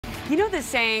You know the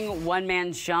saying, one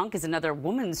man's junk is another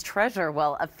woman's treasure?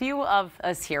 Well, a few of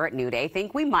us here at New Day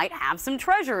think we might have some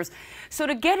treasures. So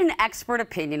to get an expert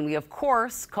opinion, we of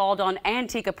course called on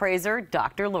antique appraiser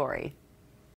Dr. Lori.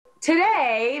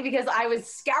 Today, because I was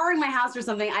scouring my house for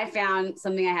something, I found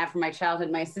something I have from my childhood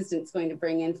my assistant's going to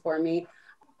bring in for me.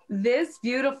 This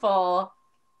beautiful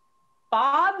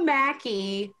Bob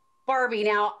Mackie Barbie.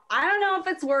 Now, I don't know if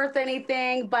it's worth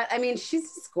anything, but I mean, she's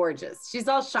just gorgeous. She's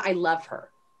all I love her.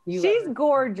 She's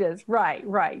gorgeous.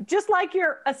 Right. Just like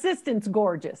your assistant's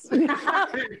gorgeous.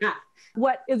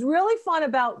 What is really fun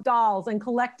about dolls and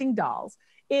collecting dolls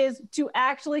is to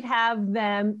actually have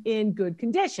them in good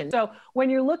condition. So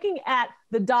when you're looking at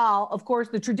the doll, of course,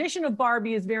 the tradition of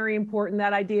Barbie is very important,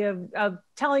 that idea of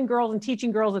telling girls and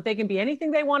teaching girls that they can be anything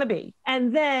they want to be.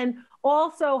 And then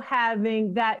also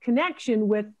having that connection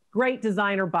with great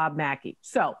designer Bob Mackie.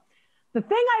 So the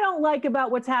thing I don't like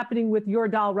about what's happening with your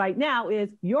doll right now is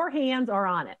your hands are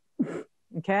on it,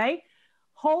 okay?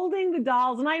 Holding the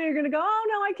dolls, and I know you're gonna go, oh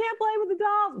no, I can't play with the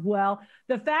dolls. Well,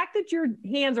 the fact that your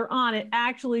hands are on it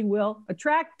actually will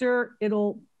attract dirt.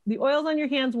 The oils on your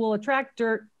hands will attract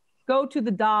dirt, go to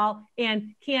the doll,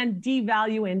 and can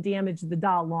devalue and damage the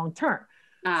doll long term.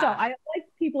 So I like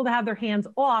people to have their hands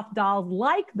off dolls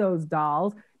like those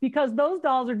dolls, because those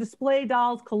dolls are display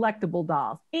dolls, collectible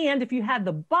dolls. And if you had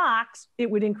the box, it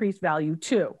would increase value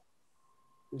too.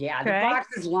 Yeah, okay? The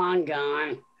box is long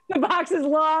gone. The box is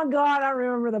long gone. I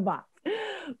remember the box.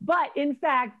 But in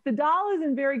fact, the doll is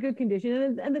in very good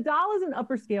condition, and the doll is an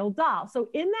upper scale doll. So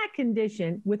in that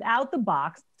condition, without the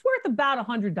box, it's worth about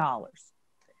 $100.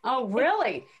 Oh,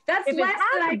 really? That's less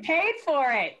than I paid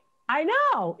for it. I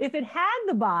know. If it had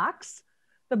the box,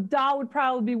 the doll would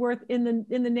probably be worth in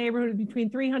the neighborhood of between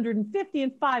 $350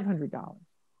 and $500.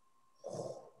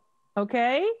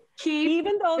 Okay? Keep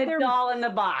the doll in the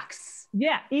box.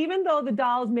 Yeah, even though the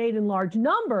doll is made in large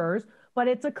numbers, but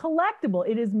it's a collectible.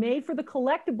 It is made for the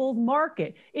collectibles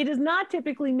market. It is not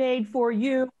typically made for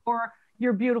you or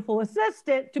your beautiful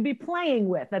assistant to be playing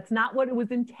with. That's not what it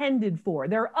was intended for.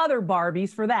 There are other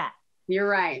Barbies for that. You're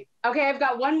right. Okay, I've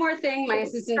got one more thing my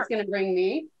assistant's going to bring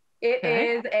me. This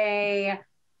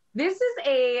is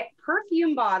a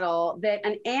perfume bottle that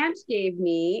an aunt gave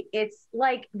me. It's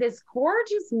like this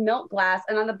gorgeous milk glass,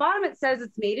 and on the bottom it says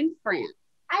it's made in France.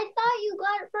 I thought you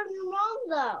got it from your mom,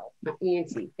 though. My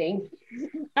auntie, thank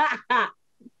you.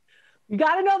 You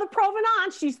got to know the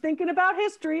provenance. She's thinking about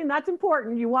history, and that's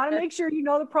important. You want to make sure you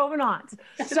know the provenance.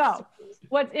 So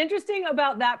what's interesting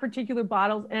about that particular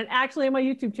bottle, and actually on my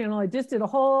YouTube channel, I just did a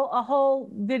whole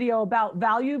video about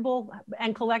valuable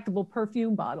and collectible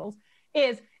perfume bottles,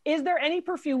 is there any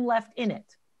perfume left in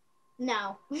it?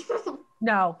 No.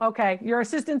 No. Okay. Your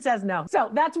assistant says no. So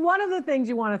that's one of the things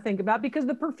you want to think about, because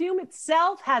the perfume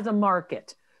itself has a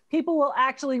market. People will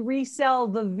actually resell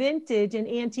the vintage and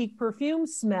antique perfume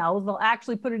smells. They'll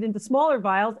actually put it into smaller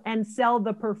vials and sell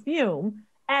the perfume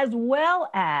as well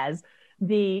as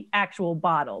the actual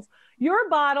bottles. Your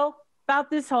bottle,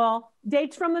 about this tall,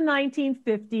 dates from the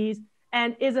 1950s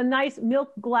and is a nice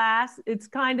milk glass. It's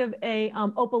kind of a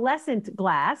opalescent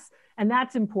glass, and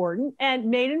that's important, and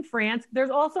made in France. There's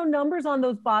also numbers on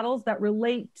those bottles that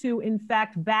relate to, in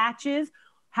fact, batches,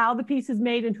 how the piece is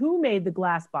made and who made the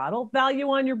glass bottle. Value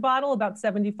on your bottle, about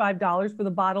 $75 for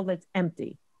the bottle that's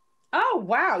empty. Oh,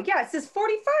 wow. Yeah, it says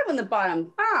 45 on the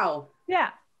bottom. Wow. Yeah.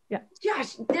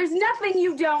 Gosh, there's nothing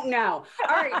you don't know.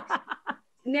 All right.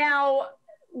 Now,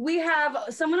 we have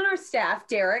someone on our staff,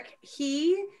 Derek.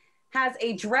 He has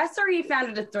a dresser he found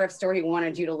at a thrift store he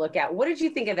wanted you to look at. What did you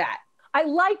think of that? I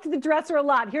liked the dresser a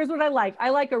lot. Here's what I like. I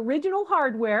like original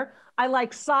hardware. I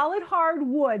like solid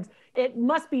hardwoods. It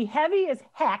must be heavy as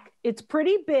heck. It's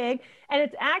pretty big, and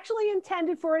it's actually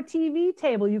intended for a TV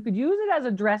table. You could use it as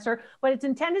a dresser, but it's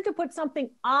intended to put something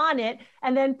on it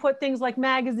and then put things like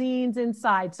magazines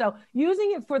inside. So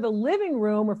using it for the living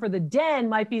room or for the den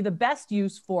might be the best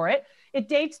use for it. It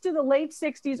dates to the late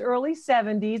 60s, early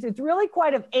 70s. It's really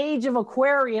quite an Age of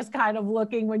Aquarius kind of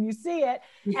looking when you see it.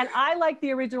 And I like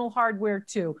the original hardware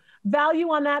too.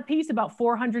 Value on that piece, about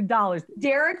 $400.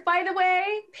 Derek, by the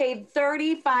way, paid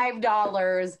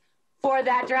 $35 for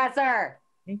that dresser.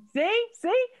 See,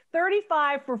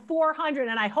 $35 for $400,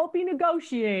 and I hope he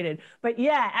negotiated. But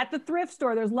yeah, at the thrift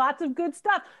store, there's lots of good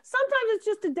stuff. Sometimes it's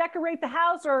just to decorate the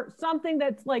house or something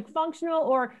that's like functional,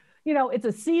 or you know, it's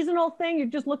a seasonal thing. You're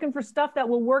just looking for stuff that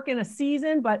will work in a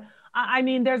season. But I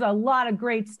mean, there's a lot of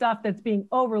great stuff that's being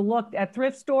overlooked at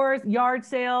thrift stores, yard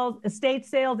sales, estate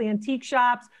sales, antique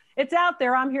shops. It's out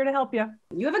there. I'm here to help you.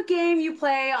 You have a game you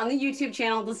play on the YouTube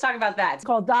channel. Let's talk about that. It's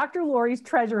called Dr. Lori's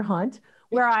Treasure Hunt,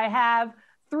 where I have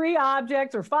 3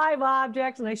 objects or 5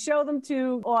 objects, and I show them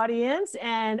to audience,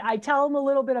 and I tell them a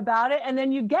little bit about it, and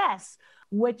then you guess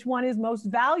which one is most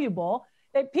valuable.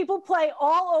 People play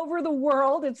all over the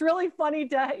world. It's really funny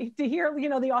to hear, you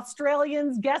know, the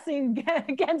Australians guessing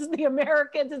against the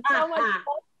Americans. It's so much fun.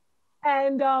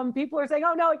 And people are saying,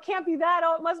 oh, no, it can't be that.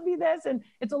 Oh, it must be this. And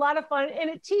it's a lot of fun. And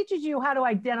it teaches you how to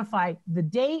identify the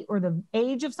date or the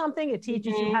age of something. It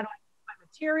teaches you how to identify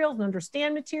materials and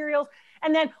understand materials.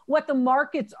 And then what the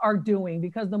markets are doing,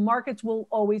 because the markets will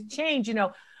always change. You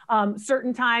know,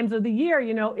 certain times of the year,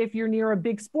 you know, if you're near a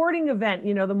big sporting event,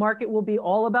 you know, the market will be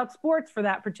all about sports for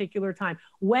that particular time.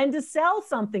 When to sell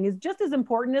something is just as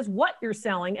important as what you're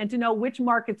selling, and to know which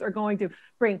markets are going to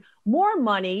bring more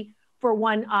money for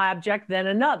one object than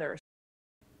another.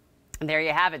 And there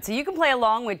you have it. So you can play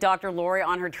along with Dr. Lori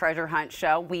on her treasure hunt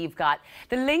show. We've got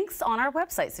the links on our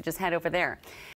website, so just head over there.